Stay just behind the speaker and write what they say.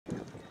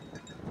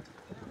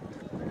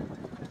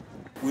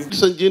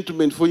Ladies and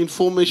gentlemen, for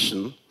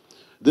information,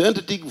 the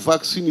anti-tick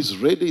vaccine is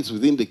ready. It's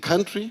within the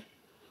country.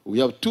 We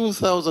have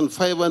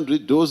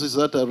 2,500 doses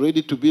that are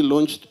ready to be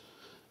launched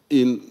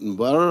in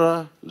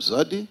Mbarara,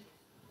 Zadi,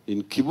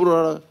 in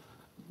Kibura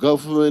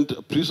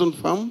Government Prison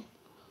Farm,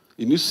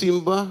 in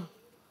Isimba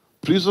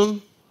Prison,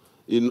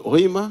 in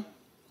Oima,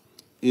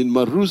 in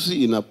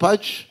Maruzi, in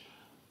Apache,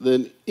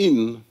 then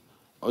in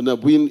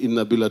Onabwin, in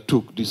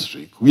Nabilatuk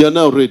district. We are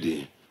now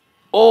ready.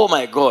 Oh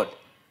my God.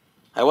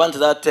 I want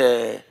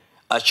that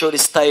Acholi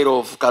style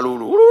of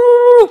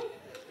Kalulu.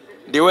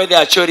 The way the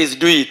Acholis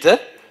do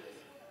it.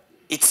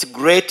 It's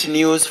great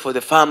news for the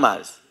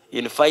farmers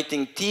in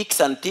fighting ticks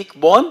and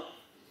tick-borne.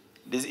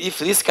 If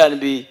this can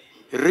be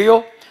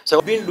real. So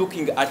we've been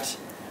looking at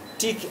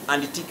tick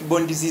and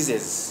tick-borne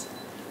diseases.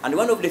 And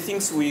one of the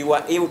things we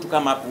were able to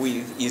come up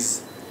with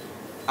is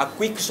a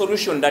quick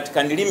solution that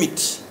can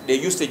limit the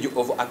usage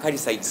of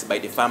acaricides by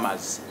the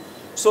farmers.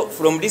 So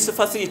from this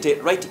facility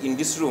right in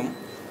this room,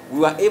 we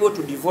were able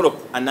to develop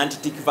an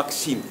anti-tick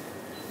vaccine.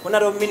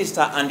 Honorable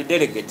Minister and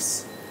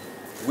delegates,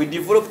 we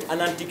developed an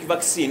anti-tick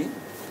vaccine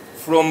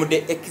from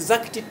the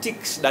exact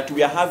ticks that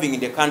we are having in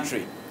the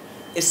country.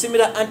 A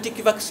similar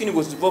anti-tick vaccine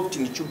was developed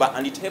in Cuba,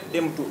 and it helped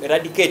them to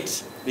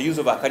eradicate the use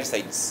of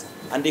acaricides.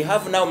 And they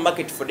have now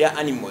market for their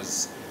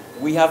animals.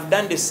 We have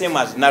done the same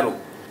as NARO.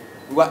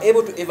 We were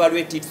able to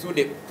evaluate it through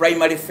the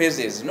primary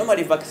phases.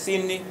 Normally,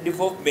 vaccine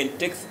development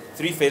takes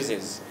 3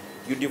 phases.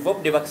 You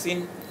develop the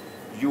vaccine,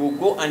 you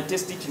go and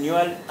test it in your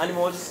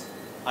animals,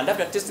 and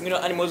after testing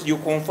your animals, you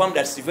confirm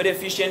that it's very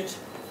efficient.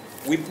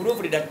 We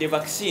proved that the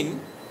vaccine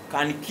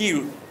can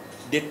kill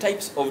the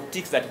types of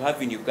ticks that we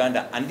have in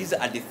Uganda, and these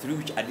are the 3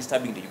 which are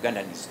disturbing the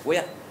Ugandans,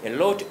 where a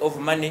lot of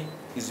money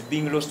is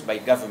being lost by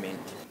government.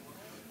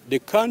 The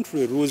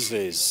country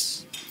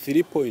loses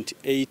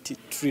 3.8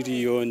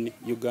 trillion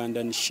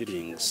Ugandan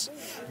shillings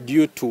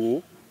due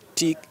to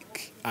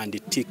tick and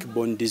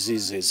tick-borne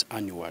diseases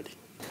annually.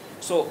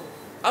 So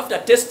after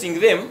testing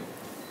them,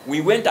 we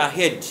went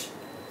ahead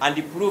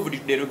and proved to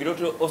the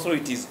regulatory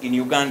authorities in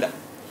Uganda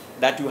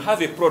that you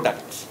have a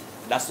product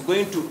that's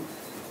going to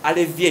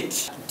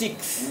alleviate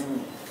ticks.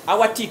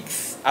 Our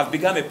ticks have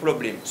become a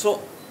problem. So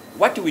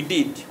what we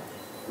did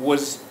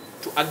was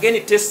to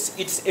again test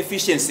its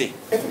efficiency.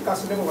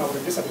 Efficacy level of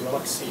registered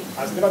vaccine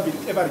has never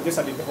been ever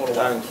registered in the whole world.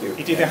 Thank you.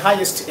 It is the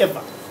highest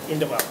ever in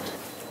the world.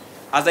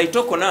 As I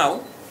talk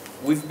now,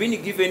 we've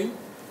been given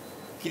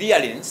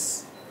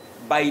clearance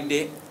by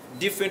the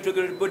different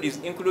regulatory bodies,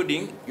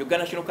 including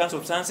Uganda National Council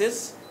of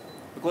Sciences,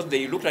 because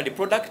they looked at the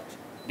product,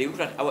 they looked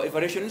at our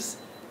evaluations,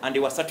 and they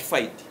were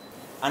certified.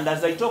 And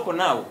as I talk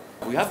now,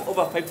 we have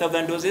over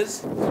 5,000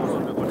 doses.